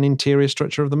gravity and interior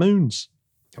structure of the moons.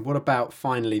 And what about,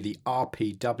 finally, the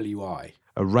RPWI?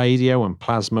 A radio and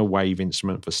plasma wave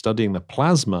instrument for studying the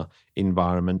plasma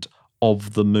environment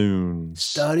of the moons.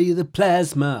 Study the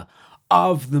plasma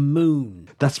of the moon.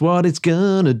 That's what it's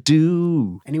gonna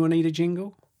do. Anyone need a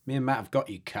jingle? Me and Matt have got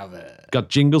you covered. Got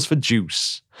jingles for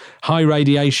JUICE. High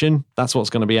radiation, that's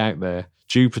what's going to be out there.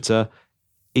 Jupiter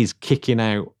is kicking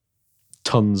out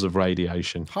tons of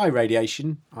radiation. High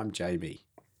radiation, I'm Jamie.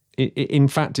 In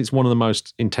fact, it's one of the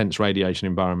most intense radiation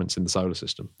environments in the solar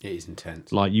system. It is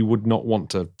intense. Like, you would not want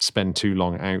to spend too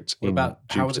long out in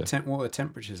Jupiter. What are the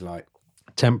temperatures like?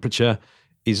 Temperature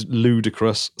is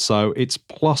ludicrous. So it's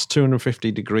plus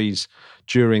 250 degrees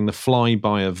during the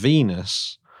flyby of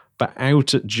Venus, but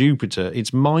out at Jupiter,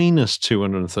 it's minus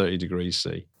 230 degrees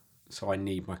C. So I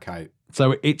need my coat.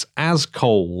 So it's as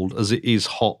cold as it is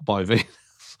hot by Venus.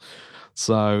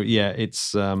 So, yeah,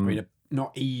 it's...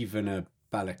 not even a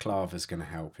balaclava's going to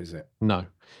help, is it? No.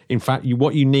 In fact,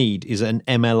 what you need is an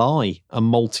MLI, a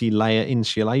multi-layer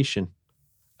insulation.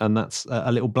 And that's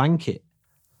a little blanket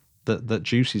that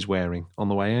JUICE is wearing on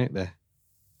the way out there.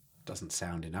 Doesn't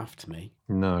sound enough to me.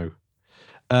 No.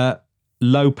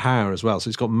 Low power as well. So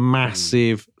it's got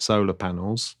massive solar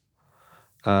panels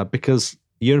because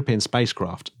European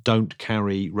spacecraft don't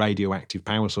carry radioactive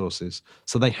power sources,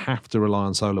 so they have to rely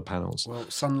on solar panels. Well,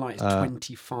 sunlight is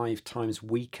 25 times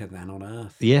weaker than on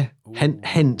Earth. Yeah,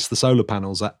 hence the solar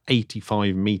panels are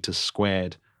 85 meters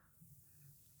squared.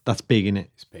 That's big, isn't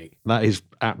it? It's big. That is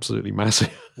absolutely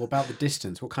massive. What about the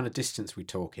distance? What kind of distance we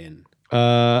talking?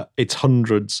 It's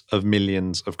hundreds of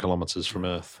millions of kilometers from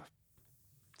Earth.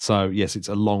 So, yes, it's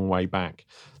a long way back.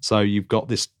 So you've got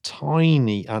this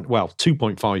tiny,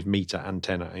 2.5 meter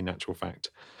antenna, in actual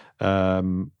fact,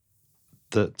 that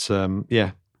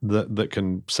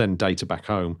can send data back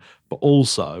home. But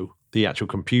also, the actual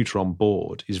computer on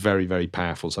board is very, very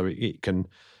powerful. So it can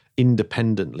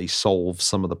independently solve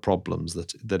some of the problems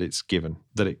that it's given,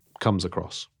 that it comes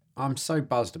across. I'm so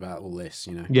buzzed about all this,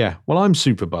 you know. Yeah, well, I'm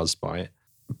super buzzed by it.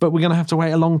 But we're going to have to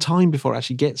wait a long time before it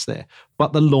actually gets there.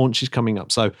 But the launch is coming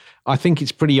up. So I think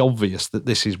it's pretty obvious that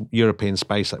this is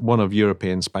one of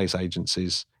European space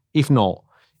agencies. If not,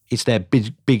 it's their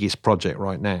biggest project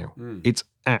right now. It's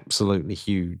absolutely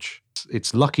huge.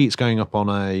 It's lucky it's going up on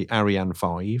a Ariane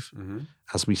 5,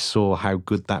 as we saw how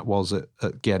good that was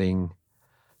at getting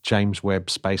James Webb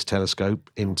Space Telescope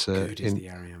into... How good is the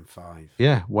Ariane 5?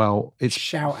 Yeah, well, it's...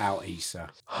 Shout out, ESA.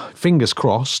 Fingers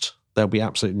crossed. There'll be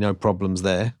absolutely no problems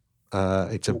there.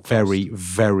 It's a very,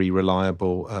 very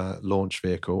reliable launch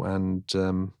vehicle and...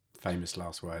 famous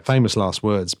last words. Famous last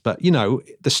words. But, you know,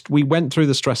 we went through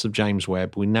the stress of James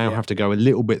Webb. We now have to go a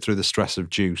little bit through the stress of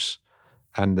JUICE.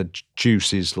 And the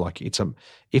JUICE is like,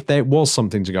 if there was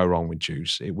something to go wrong with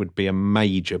JUICE, it would be a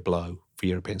major blow for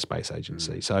European Space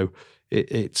Agency. So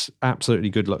it's absolutely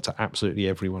good luck to absolutely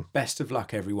everyone. Best of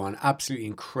luck, everyone. Absolutely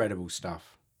incredible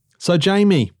stuff. So,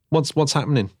 Jamie, what's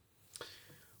happening?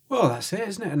 Well, that's it,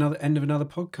 isn't it? End of another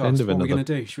podcast. What are we going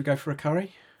to do? Should we go for a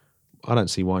curry? I don't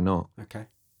see why not. Okay.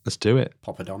 Let's do it.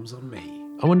 Poppadoms on me.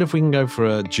 I wonder if we can go for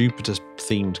a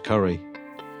Jupiter-themed curry.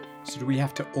 So do we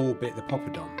have to orbit the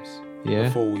poppadoms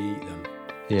before we eat them?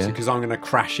 Yeah. Because I'm going to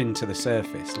crash into the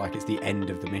surface like it's the end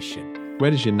of the mission. Where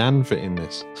does your nan fit in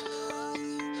this?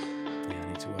 Yeah, I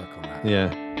need to work on that. Yeah.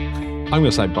 I'm going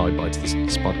to say bye-bye to this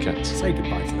podcast. Say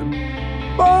goodbye to them.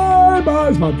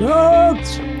 Bye-bye, my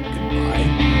cats!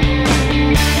 Goodbye.